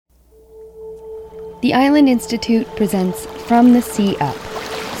The Island Institute presents From the Sea Up,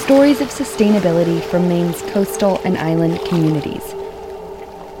 stories of sustainability from Maine's coastal and island communities.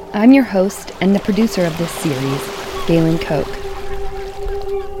 I'm your host and the producer of this series, Galen Koch.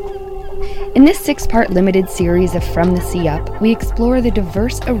 In this 6-part limited series of From the Sea Up, we explore the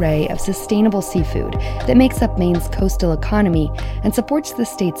diverse array of sustainable seafood that makes up Maine's coastal economy and supports the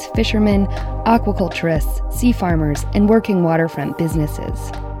state's fishermen, aquaculturists, sea farmers, and working waterfront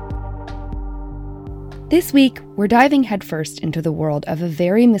businesses. This week, we're diving headfirst into the world of a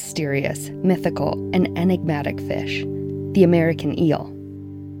very mysterious, mythical, and enigmatic fish, the American eel.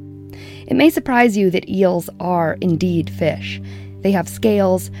 It may surprise you that eels are indeed fish. They have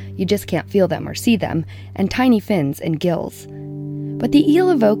scales, you just can't feel them or see them, and tiny fins and gills. But the eel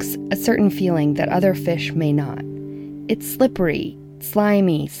evokes a certain feeling that other fish may not. Its slippery,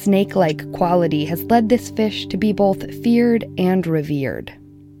 slimy, snake-like quality has led this fish to be both feared and revered.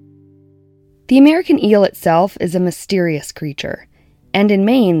 The American eel itself is a mysterious creature, and in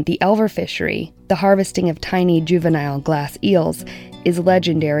Maine, the Elver fishery, the harvesting of tiny juvenile glass eels, is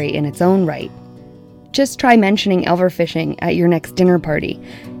legendary in its own right. Just try mentioning Elver fishing at your next dinner party.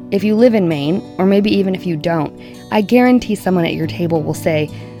 If you live in Maine, or maybe even if you don't, I guarantee someone at your table will say,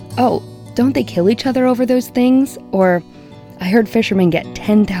 "Oh, don't they kill each other over those things?" Or, "I heard fishermen get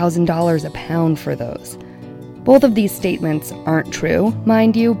 $10,000 a pound for those." Both of these statements aren't true,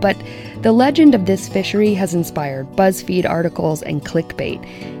 mind you, but the legend of this fishery has inspired BuzzFeed articles and clickbait.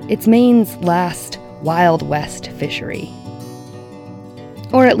 It's Maine's last Wild West fishery.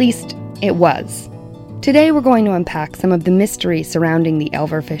 Or at least, it was. Today we're going to unpack some of the mystery surrounding the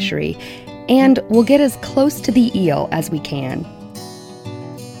Elver fishery, and we'll get as close to the eel as we can.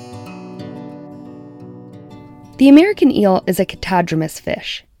 The American eel is a catadromous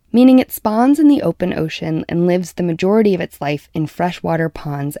fish, meaning it spawns in the open ocean and lives the majority of its life in freshwater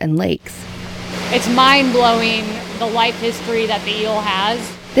ponds and lakes. It's mind-blowing, the life history that the eel has.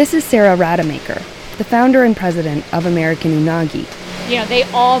 This is Sarah Rademacher, the founder and president of American Unagi. You know, they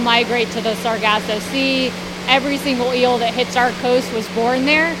all migrate to the Sargasso Sea. Every single eel that hits our coast was born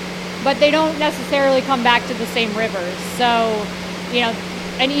there, but they don't necessarily come back to the same rivers. So,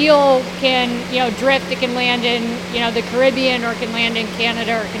 an eel can, drift. It can land in, the Caribbean, or it can land in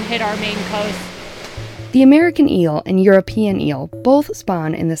Canada, or it can hit our Maine coast. The American eel and European eel both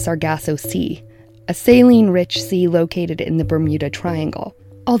spawn in the Sargasso Sea, a saline-rich sea located in the Bermuda Triangle.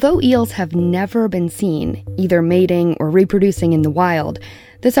 Although eels have never been seen, either mating or reproducing in the wild,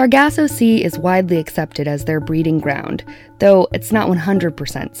 the Sargasso Sea is widely accepted as their breeding ground, though it's not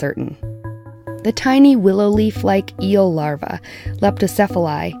 100% certain. The tiny willow leaf-like eel larvae,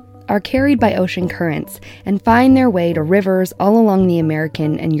 Leptocephali, are carried by ocean currents and find their way to rivers all along the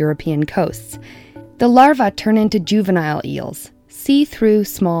American and European coasts. The larvae turn into juvenile eels, see-through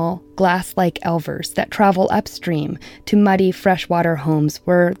small, glass-like elvers that travel upstream to muddy freshwater homes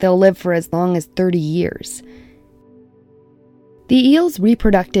where they'll live for as long as 30 years. The eel's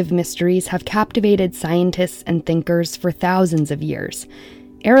reproductive mysteries have captivated scientists and thinkers for thousands of years.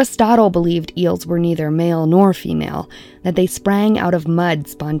 Aristotle believed eels were neither male nor female, that they sprang out of mud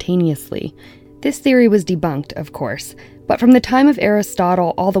spontaneously. This theory was debunked, of course, but from the time of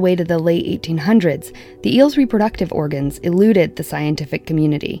Aristotle all the way to the late 1800s, the eel's reproductive organs eluded the scientific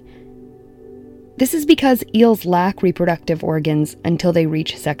community. This is because eels lack reproductive organs until they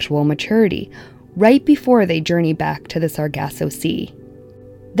reach sexual maturity, right before they journey back to the Sargasso Sea.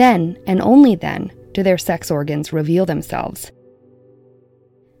 Then, and only then, do their sex organs reveal themselves.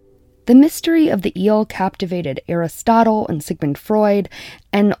 The mystery of the eel captivated Aristotle and Sigmund Freud,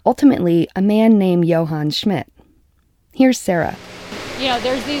 and ultimately a man named Johann Schmidt. Here's Sarah.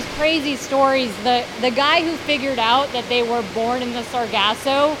 There's these crazy stories. The guy who figured out that they were born in the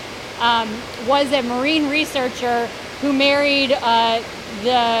Sargasso was a marine researcher who married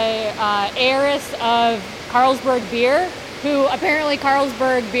the heiress of Carlsberg beer, who apparently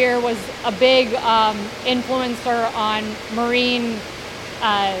Carlsberg beer was a big influencer on marine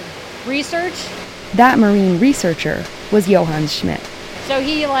research. That marine researcher was Johann Schmidt. So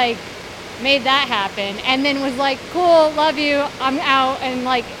he made that happen and then was like, "Cool, love you, I'm out," and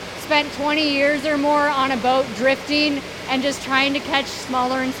spent 20 years or more on a boat drifting and just trying to catch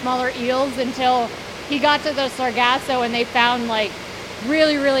smaller and smaller eels until he got to the Sargasso and they found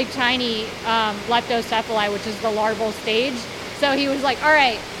really, really tiny Leptocephali, which is the larval stage. So he was like, "All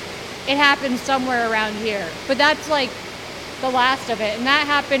right, it happened somewhere around here." But that's the last of it. And that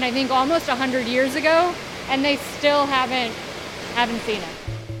happened, I think, almost 100 years ago, and they still haven't seen it.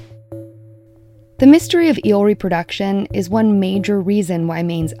 The mystery of eel reproduction is one major reason why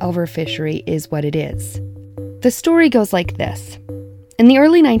Maine's Elver fishery is what it is. The story goes like this. In the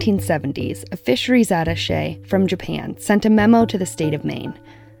early 1970s, a fisheries attaché from Japan sent a memo to the state of Maine.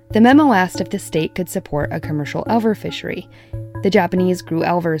 The memo asked if the state could support a commercial elver fishery. The Japanese grew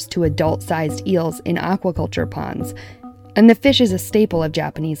elvers to adult-sized eels in aquaculture ponds, and the fish is a staple of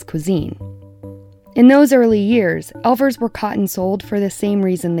Japanese cuisine. In those early years, elvers were caught and sold for the same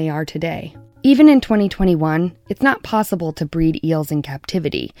reason they are today. Even in 2021, it's not possible to breed eels in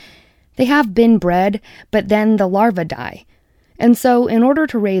captivity. They have been bred, but then the larvae die. And so, in order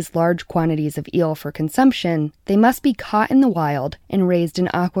to raise large quantities of eel for consumption, they must be caught in the wild and raised in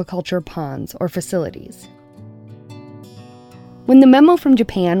aquaculture ponds or facilities. When the memo from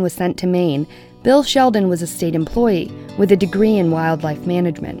Japan was sent to Maine, Bill Sheldon was a state employee with a degree in wildlife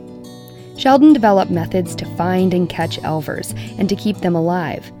management. Sheldon developed methods to find and catch elvers and to keep them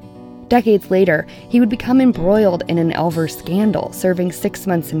alive. Decades later, he would become embroiled in an elver scandal, serving 6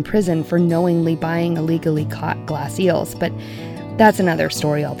 months in prison for knowingly buying illegally caught glass eels, but that's another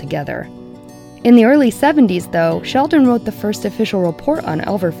story altogether. In the early 70s, though, Sheldon wrote the first official report on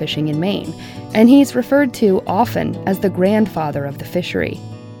elver fishing in Maine, and he's referred to often as the grandfather of the fishery.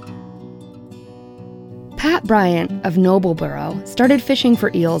 Pat Bryant of Noblesboro started fishing for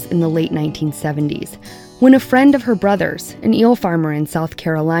eels in the late 1970s, when a friend of her brother's, an eel farmer in South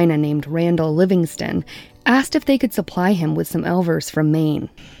Carolina named Randall Livingston, asked if they could supply him with some elvers from Maine.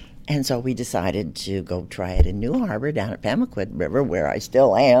 And so we decided to go try it in New Harbor down at Pemaquid River, where I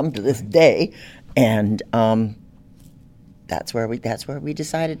still am to this day. And that's where we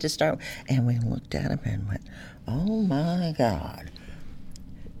decided to start. And we looked at him and went, "Oh my God!"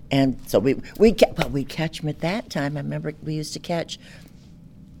 And so we catch them at that time. I remember we used to catch.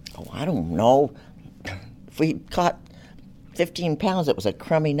 I don't know. If we caught 15 pounds, it was a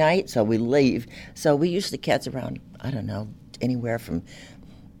crummy night, so we leave. So we used to catch around, I don't know, anywhere from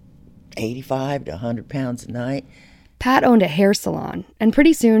 85 to 100 pounds a night. Pat owned a hair salon, and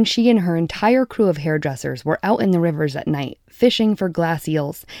pretty soon she and her entire crew of hairdressers were out in the rivers at night, fishing for glass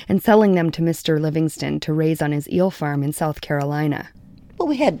eels and selling them to Mr. Livingston to raise on his eel farm in South Carolina. Well,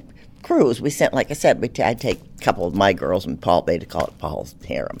 we had crews. We sent, like I said, I'd take a couple of my girls, and Paul, they'd call it Paul's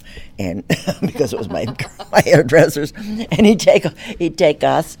harem, and because it was my hairdressers, and he'd take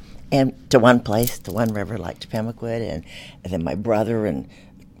us and to one place, to one river, like to Pemaquid, and then my brother and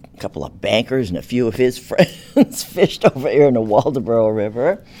a couple of bankers and a few of his friends fished over here in the Waldoboro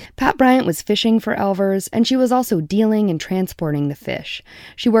River. Pat Bryant was fishing for elvers, and she was also dealing and transporting the fish.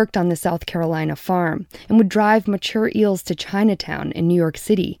 She worked on the South Carolina farm and would drive mature eels to Chinatown in New York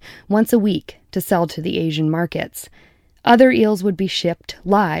City once a week to sell to the Asian markets. Other eels would be shipped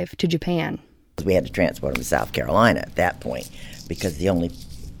live to Japan. We had to transport them to South Carolina at that point because the only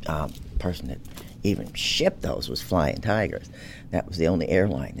person that even shipped those was Flying Tigers. That was the only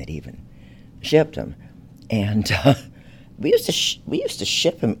airline that even shipped them. And we used to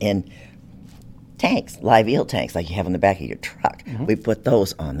ship them in tanks, live eel tanks, like you have in the back of your truck. Mm-hmm. We put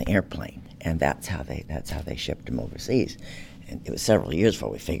those on the airplane, and that's how they shipped them overseas. And it was several years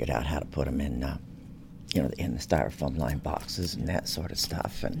before we figured out how to put them in in the styrofoam lined boxes and that sort of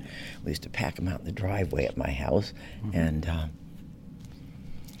stuff. And we used to pack them out in the driveway at my house and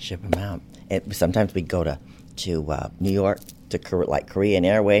ship them out. And sometimes we'd go to New York to Korean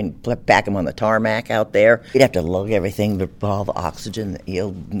Airway and pack them on the tarmac out there. We'd have to lug everything, all the oxygen, the eel,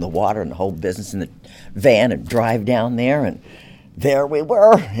 and the water, and the whole business in the van and drive down there. And there we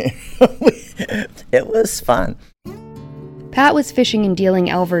were. It was fun. Pat was fishing and dealing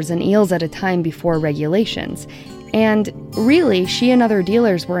elvers and eels at a time before regulations. And really, she and other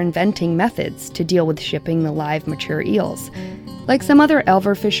dealers were inventing methods to deal with shipping the live, mature eels. Like some other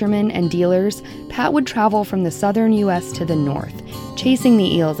elver fishermen and dealers, Pat would travel from the southern U.S. to the north, chasing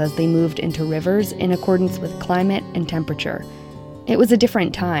the eels as they moved into rivers in accordance with climate and temperature. It was a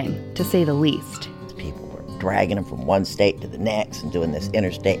different time, to say the least. People were dragging them from one state to the next and doing this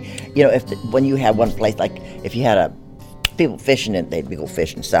interstate. When you had one place, like if you had people fishing it, they'd go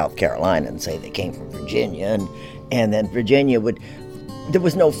fish in South Carolina and say they came from Virginia, and then Virginia there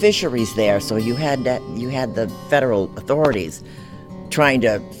was no fisheries there, so you had the federal authorities trying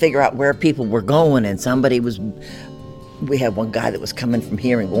to figure out where people were going, and we had one guy that was coming from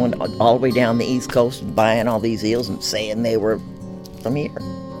here and going all the way down the East Coast and buying all these eels and saying they were from here.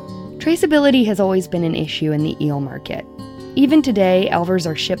 Traceability has always been an issue in the eel market. Even today, elvers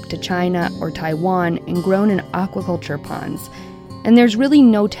are shipped to China or Taiwan and grown in aquaculture ponds, and there's really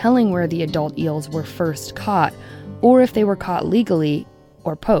no telling where the adult eels were first caught, or if they were caught legally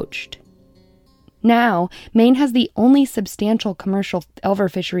or poached. Now, Maine has the only substantial commercial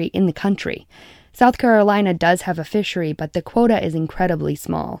elver fishery in the country. South Carolina does have a fishery, but the quota is incredibly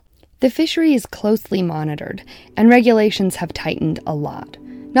small. The fishery is closely monitored, and regulations have tightened a lot,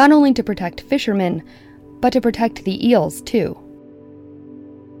 not only to protect fishermen, but to protect the eels, too.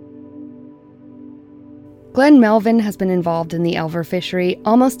 Glenn Melvin has been involved in the elver fishery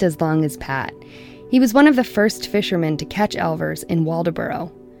almost as long as Pat. He was one of the first fishermen to catch elvers in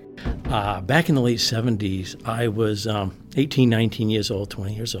Waldoboro. Back in the late 70s, I was 18, 19 years old,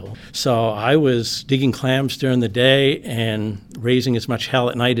 20 years old. So I was digging clams during the day and raising as much hell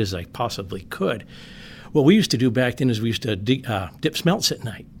at night as I possibly could. What we used to do back then is we used to dip smelts at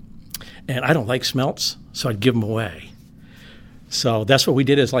night. And I don't like smelts, so I'd give them away. So that's what we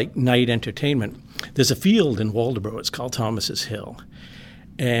did as like night entertainment. There's a field in Waldoboro, it's called Thomas's Hill.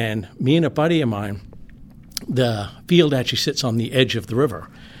 And me and a buddy of mine, the field actually sits on the edge of the river.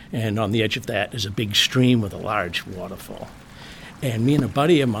 And on the edge of that is a big stream with a large waterfall. And me and a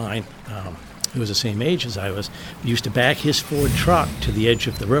buddy of mine, who was the same age as I was, used to back his Ford truck to the edge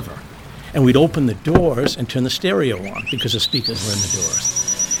of the river. And we'd open the doors and turn the stereo on because the speakers were in the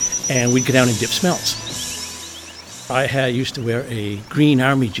doors. And we'd go down and dip smelts. I used to wear a green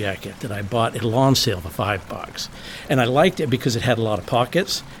army jacket that I bought at a lawn sale for $5. And I liked it because it had a lot of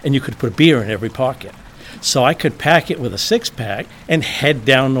pockets, and you could put beer in every pocket. So I could pack it with a six-pack and head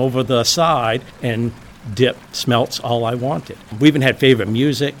down over the side and dip smelts all I wanted. We even had favorite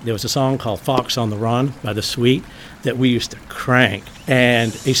music. There was a song called Fox on the Run by The Sweet that we used to crank.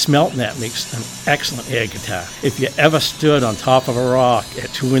 And a smelt net makes an excellent air guitar. If you ever stood on top of a rock at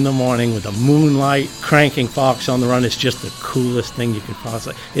 2 in the morning with the moonlight cranking Fox on the Run, it's just the coolest thing you could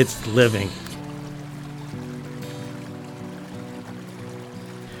possibly. It's living.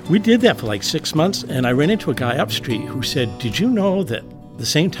 We did that for like 6 months, and I ran into a guy upstreet who said, did you know that the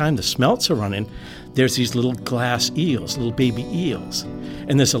same time the smelts are running, there's these little glass eels, little baby eels.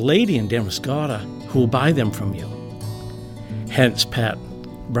 And there's a lady in Damariscotta who will buy them from you. Hence Pat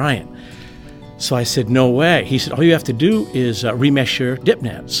Bryant. So I said, no way. He said, all you have to do is remesh your dip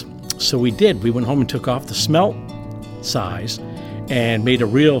nets. So we did. We went home and took off the smelt size and made a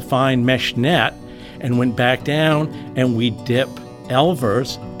real fine mesh net and went back down and we dip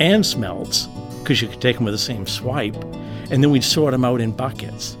elvers and smelts because you could take them with the same swipe. And then we'd sort them out in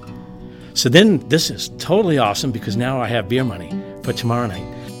buckets. So then this is totally awesome because now I have beer money for tomorrow night.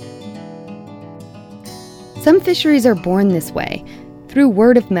 Some fisheries are born this way, through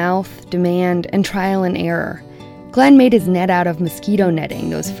word of mouth, demand, and trial and error. Glenn made his net out of mosquito netting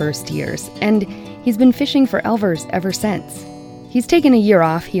those first years, and he's been fishing for elvers ever since. He's taken a year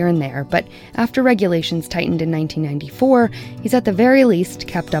off here and there, but after regulations tightened in 1994, he's at the very least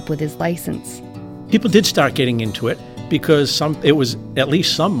kept up with his license. People did start getting into it because it was at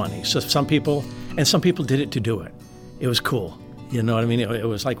least some money. So some people did it to do it. It was cool. You know what I mean? It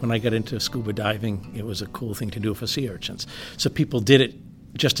was like when I got into scuba diving, it was a cool thing to do for sea urchins. So people did it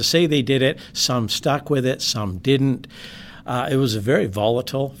just to say they did it. Some stuck with it, some didn't. It was a very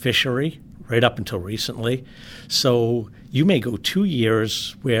volatile fishery right up until recently. So you may go 2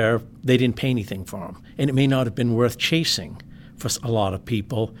 years where they didn't pay anything for them, and it may not have been worth chasing for a lot of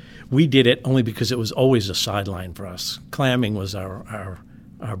people. We did it only because it was always a sideline for us. Clamming was our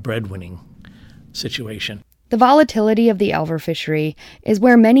breadwinning situation. The volatility of the elver fishery is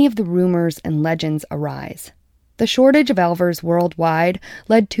where many of the rumors and legends arise. The shortage of elvers worldwide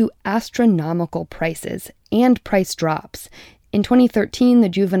led to astronomical prices and price drops. In 2013, the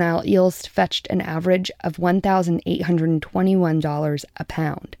juvenile eels fetched an average of $1,821 a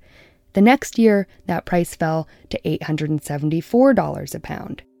pound. The next year, that price fell to $874 a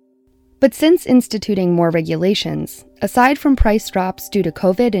pound. But since instituting more regulations, aside from price drops due to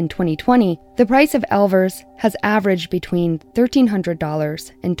COVID in 2020, the price of elvers has averaged between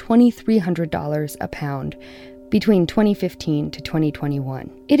 $1,300 and $2,300 a pound between 2015 to 2021.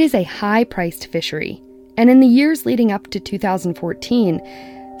 It is a high-priced fishery, and in the years leading up to 2014,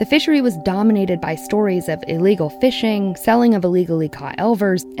 the fishery was dominated by stories of illegal fishing, selling of illegally caught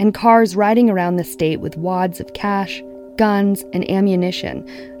elvers, and cars riding around the state with wads of cash, guns, and ammunition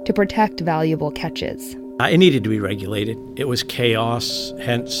to protect valuable catches. It needed to be regulated. It was chaos,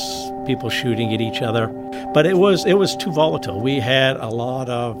 hence people shooting at each other. But it was too volatile. We had a lot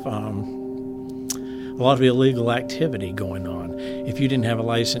of illegal activity going on. If you didn't have a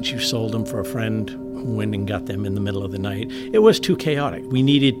license, you sold them for a friend who went and got them in the middle of the night. It was too chaotic. We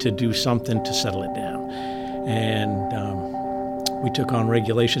needed to do something to settle it down. And we took on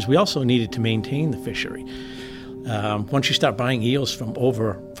regulations. We also needed to maintain the fishery. Once you start buying eels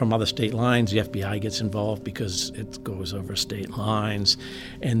from other state lines, the FBI gets involved because it goes over state lines,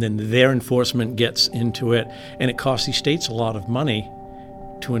 and then their enforcement gets into it, and it costs these states a lot of money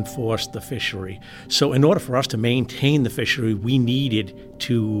to enforce the fishery. So in order for us to maintain the fishery, we needed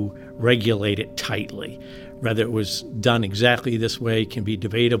to regulate it tightly. Whether it was done exactly this way can be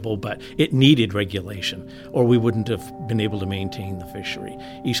debatable, but it needed regulation, or we wouldn't have been able to maintain the fishery.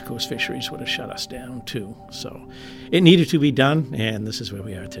 East Coast Fisheries would have shut us down too. So it needed to be done, and this is where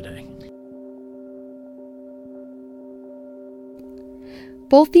we are today.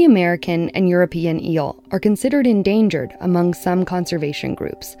 Both the American and European eel are considered endangered among some conservation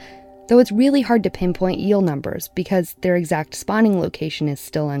groups, though it's really hard to pinpoint eel numbers because their exact spawning location is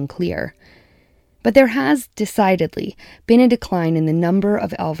still unclear. But there has decidedly been a decline in the number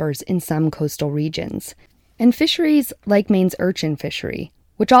of elvers in some coastal regions. And fisheries like Maine's urchin fishery,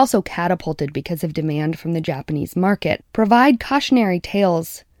 which also catapulted because of demand from the Japanese market, provide cautionary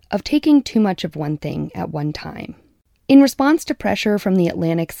tales of taking too much of one thing at one time. In response to pressure from the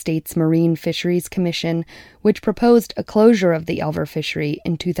Atlantic States Marine Fisheries Commission, which proposed a closure of the elver fishery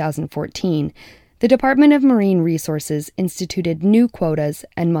in 2014, the Department of Marine Resources instituted new quotas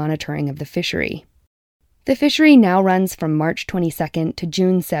and monitoring of the fishery. The fishery now runs from March 22nd to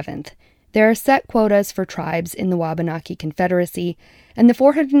June 7th. There are set quotas for tribes in the Wabanaki Confederacy, and the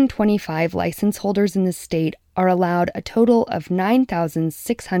 425 license holders in the state are allowed a total of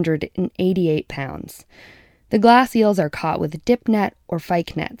 9,688 pounds. The glass eels are caught with dip net or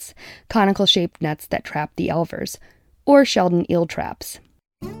fyke nets, conical-shaped nets that trap the elvers, or Sheldon eel traps.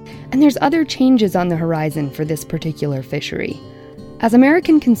 And there's other changes on the horizon for this particular fishery. As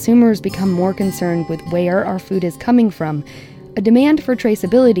American consumers become more concerned with where our food is coming from, a demand for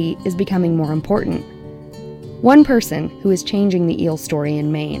traceability is becoming more important. One person who is changing the eel story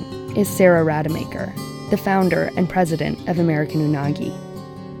in Maine is Sarah Rademacher, the founder and president of American Unagi.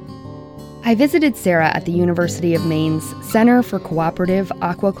 I visited Sarah at the University of Maine's Center for Cooperative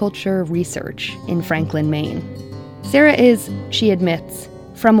Aquaculture Research in Franklin, Maine. Sarah is, she admits,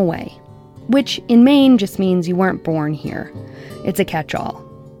 from away, which in Maine just means you weren't born here. It's a catch-all.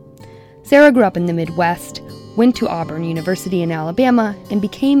 Sarah grew up in the Midwest, went to Auburn University in Alabama, and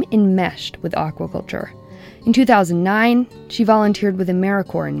became enmeshed with aquaculture. In 2009, she volunteered with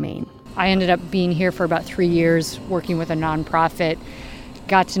AmeriCorps in Maine. I ended up being here for about 3 years, working with a nonprofit,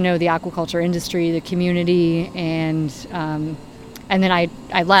 got to know the aquaculture industry, the community, and then I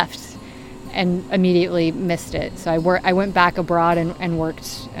left and immediately missed it. So I went back abroad and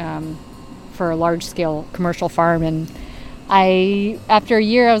worked for a large-scale commercial farm, and after a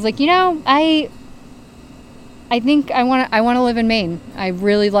year, I was like, I think I want to live in Maine. I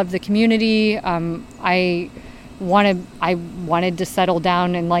really love the community. I wanted to settle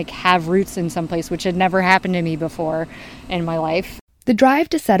down and have roots in some place, which had never happened to me before in my life. The drive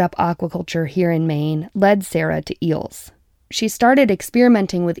to set up aquaculture here in Maine led Sarah to eels. She started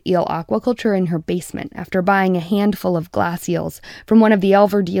experimenting with eel aquaculture in her basement after buying a handful of glass eels from one of the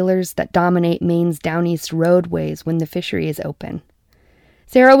elver dealers that dominate Maine's down east roadways when the fishery is open.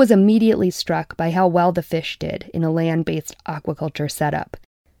 Sarah was immediately struck by how well the fish did in a land-based aquaculture setup.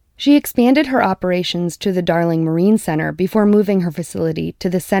 She expanded her operations to the Darling Marine Center before moving her facility to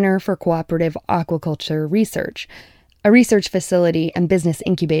the Center for Cooperative Aquaculture Research, a research facility and business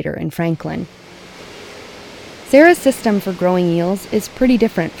incubator in Franklin. Sarah's system for growing eels is pretty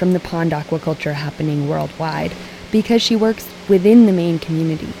different from the pond aquaculture happening worldwide because she works within the Maine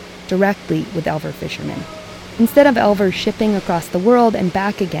community, directly with elver fishermen. Instead of elvers shipping across the world and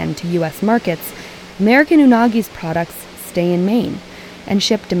back again to U.S. markets, American Unagi's products stay in Maine and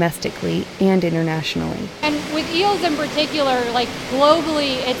ship domestically and internationally. And with eels in particular,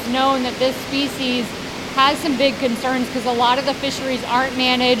 globally, it's known that this species has some big concerns because a lot of the fisheries aren't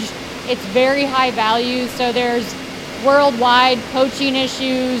managed. It's very high value, so there's worldwide poaching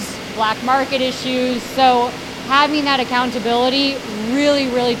issues, black market issues. So having that accountability really,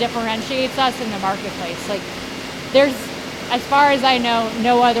 really differentiates us in the marketplace. There's, as far as I know,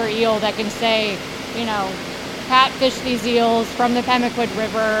 no other eel that can say, catfish these eels from the Pemaquid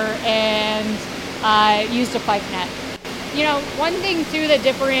River and used a fyke net. One thing too that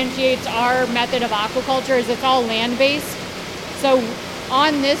differentiates our method of aquaculture is it's all land-based. So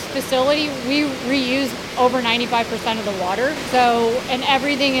on this facility, we reuse over 95% of the water. And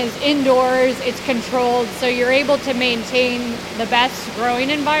everything is indoors, it's controlled, so you're able to maintain the best growing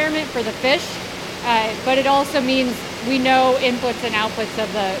environment for the fish. But it also means we know inputs and outputs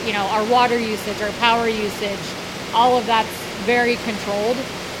of our water usage, our power usage, all of that's very controlled.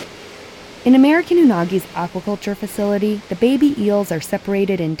 In American Unagi's aquaculture facility, the baby eels are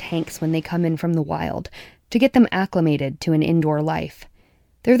separated in tanks when they come in from the wild to get them acclimated to an indoor life.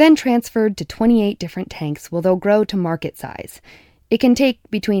 They're then transferred to 28 different tanks where they'll grow to market size. It can take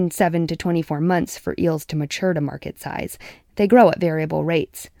between 7 to 24 months for eels to mature to market size, They grow at variable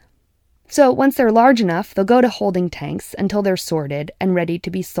rates. So once they're large enough, they'll go to holding tanks until they're sorted and ready to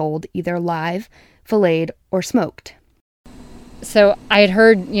be sold either live, filleted, or smoked. So I had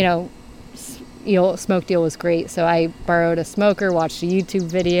heard, smoked eel was great. So I borrowed a smoker, watched a YouTube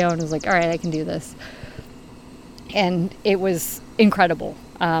video, and was like, all right, I can do this. And it was incredible.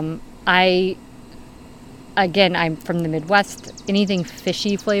 I'm from the Midwest. Anything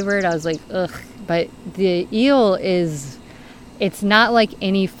fishy flavored, I was like, ugh. But the eel it's not like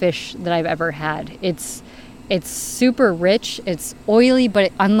any fish that I've ever had. It's super rich. It's oily,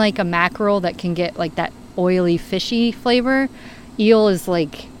 but unlike a mackerel that can get like that oily, fishy flavor, eel is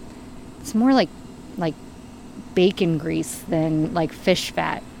like, it's more like bacon grease than like fish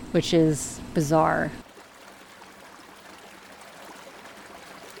fat, which is bizarre.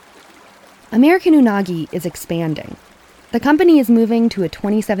 American Unagi is expanding. The company is moving to a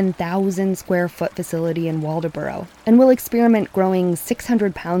 27,000 square foot facility in Waldoboro and will experiment growing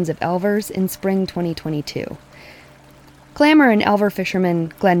 600 pounds of elvers in spring 2022. Clamor and elver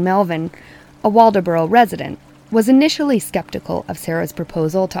fisherman Glenn Melvin, a Waldoboro resident, was initially skeptical of Sarah's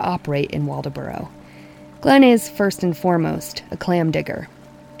proposal to operate in Waldoboro. Glenn is, first and foremost, a clam digger,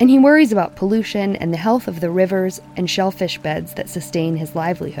 and he worries about pollution and the health of the rivers and shellfish beds that sustain his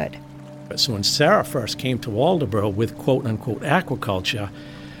livelihood. So when Sarah first came to Waldoboro with quote-unquote aquaculture,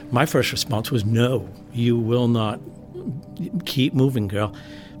 my first response was, no, you will not. Keep moving, girl.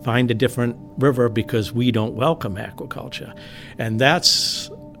 Find a different river because we don't welcome aquaculture. And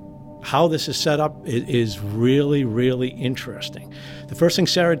that's how this is set up. It is really, really interesting. The first thing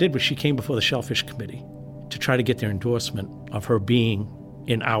Sarah did was she came before the Shellfish Committee to try to get their endorsement of her being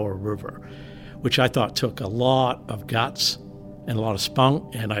in our river, which I thought took a lot of guts and a lot of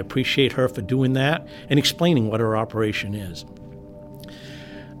spunk, and I appreciate her for doing that and explaining what her operation is.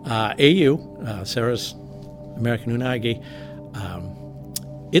 Sarah's American Unagi,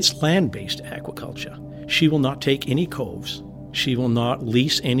 it's land-based aquaculture. She will not take any coves. She will not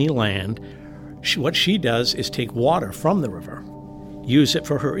lease any land. What she does is take water from the river, use it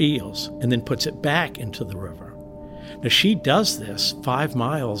for her eels, and then puts it back into the river. Now, she does this 5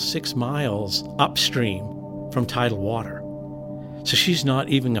 miles, 6 miles upstream from tidal water. So she's not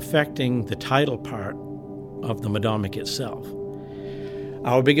even affecting the tidal part of the Medomec itself.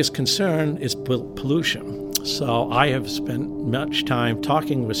 Our biggest concern is pollution. So I have spent much time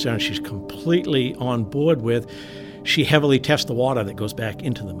talking with Sarah, and she's completely on board with. She heavily tests the water that goes back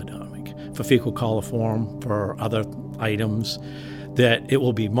into the Medomec for fecal coliform, for other items, that it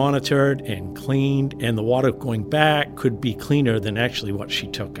will be monitored and cleaned, and the water going back could be cleaner than actually what she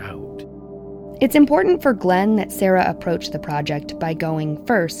took out. It's important for Glenn that Sarah approach the project by going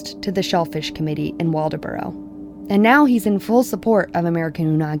first to the Shellfish Committee in Waldoboro. And now he's in full support of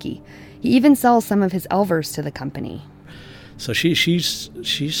American Unagi. He even sells some of his elvers to the company. So she's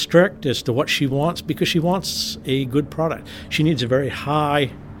strict as to what she wants because she wants a good product. She needs a very high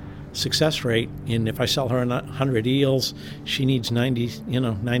success rate, and if I sell her 100 eels, she needs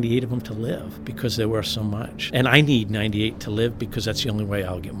 98 of them to live because they're worth so much. And I need 98 to live because that's the only way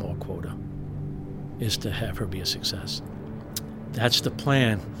I'll get more quota, is to have her be a success. That's the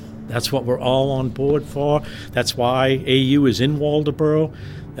plan. That's what we're all on board for. That's why AU is in Waldoboro.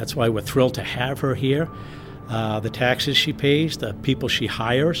 That's why we're thrilled to have her here. The taxes she pays, the people she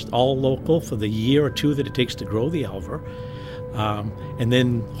hires, all local for the year or two that it takes to grow the elver. And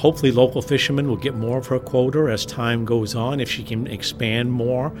then hopefully local fishermen will get more of her quota as time goes on if she can expand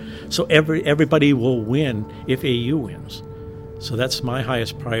more. So everybody will win if AU wins. So that's my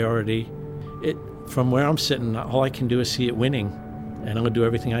highest priority. From where I'm sitting, all I can do is see it winning, and I'm going to do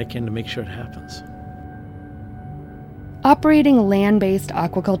everything I can to make sure it happens. Operating a land-based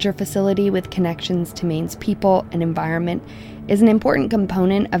aquaculture facility with connections to Maine's people and environment is an important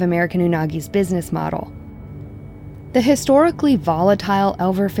component of American Unagi's business model. The historically volatile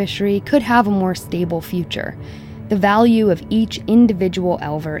elver fishery could have a more stable future. The value of each individual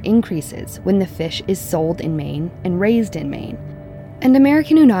elver increases when the fish is sold in Maine and raised in Maine. And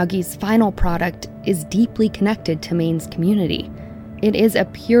American Unagi's final product is deeply connected to Maine's community. It is a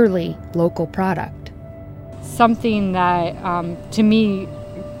purely local product. Something that, to me,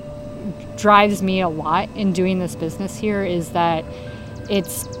 drives me a lot in doing this business here is that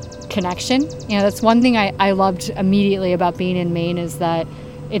it's connection. That's one thing I loved immediately about being in Maine, is that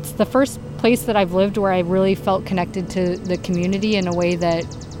it's the first place that I've lived where I really felt connected to the community in a way that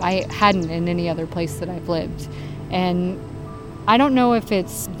I hadn't in any other place that I've lived. And I don't know if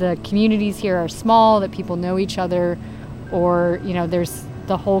it's the communities here are small, that people know each other, or, there's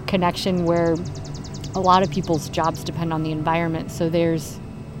the whole connection where a lot of people's jobs depend on the environment. So there's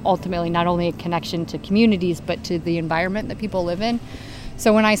ultimately not only a connection to communities, but to the environment that people live in.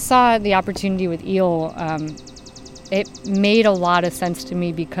 So when I saw the opportunity with eel, it made a lot of sense to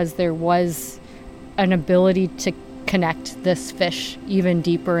me because there was an ability to connect this fish even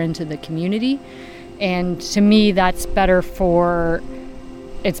deeper into the community. And to me, that's better for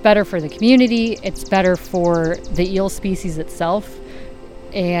the community, it's better for the eel species itself,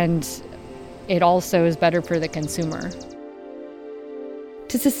 and it also is better for the consumer.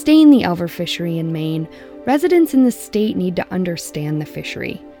 To sustain the overfishery in Maine, residents in the state need to understand the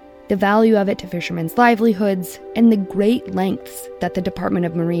fishery, the value of it to fishermen's livelihoods, and the great lengths that the Department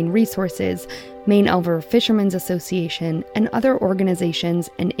of Marine Resources, Maine Elver Fishermen's Association, and other organizations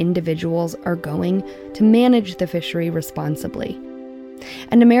and individuals are going to manage the fishery responsibly.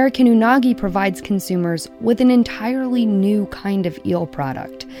 And American Unagi provides consumers with an entirely new kind of eel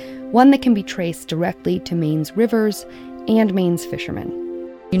product, one that can be traced directly to Maine's rivers and Maine's fishermen.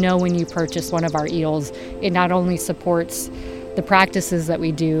 You know, when you purchase one of our eels, it not only supports the practices that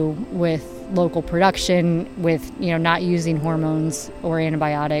we do with local production, with not using hormones or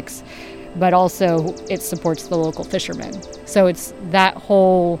antibiotics, but also it supports the local fishermen. So it's that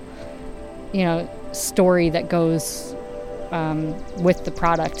whole story that goes with the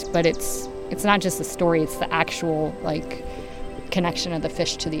product, but it's not just the story, it's the actual connection of the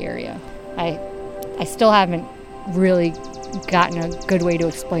fish to the area. I still haven't really gotten a good way to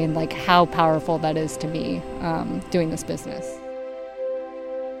explain how powerful that is to me doing this business.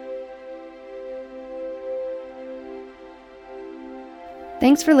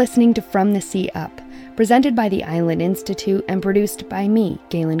 Thanks for listening to From the Sea Up, presented by the Island Institute and produced by me,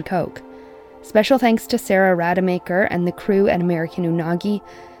 Galen Koch. Special thanks to Sarah Rademacher and the crew at American Unagi,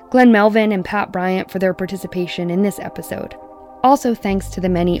 Glenn Melvin and Pat Bryant for their participation in this episode. Also thanks to the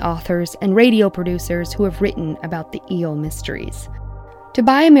many authors and radio producers who have written about the eel mysteries. To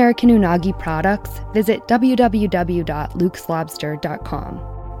buy American Unagi products, visit www.lukeslobster.com.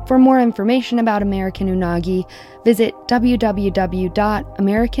 For more information about American Unagi, visit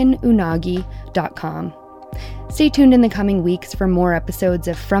www.americanunagi.com. Stay tuned in the coming weeks for more episodes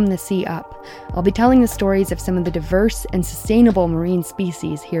of From the Sea Up. I'll be telling the stories of some of the diverse and sustainable marine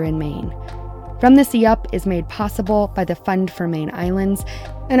species here in Maine. From the Sea Up is made possible by the Fund for Maine Islands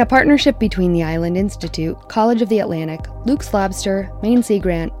and a partnership between the Island Institute, College of the Atlantic, Luke's Lobster, Maine Sea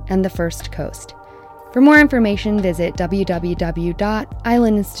Grant, and the First Coast. For more information, visit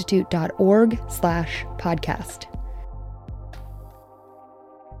www.islandinstitute.org/podcast.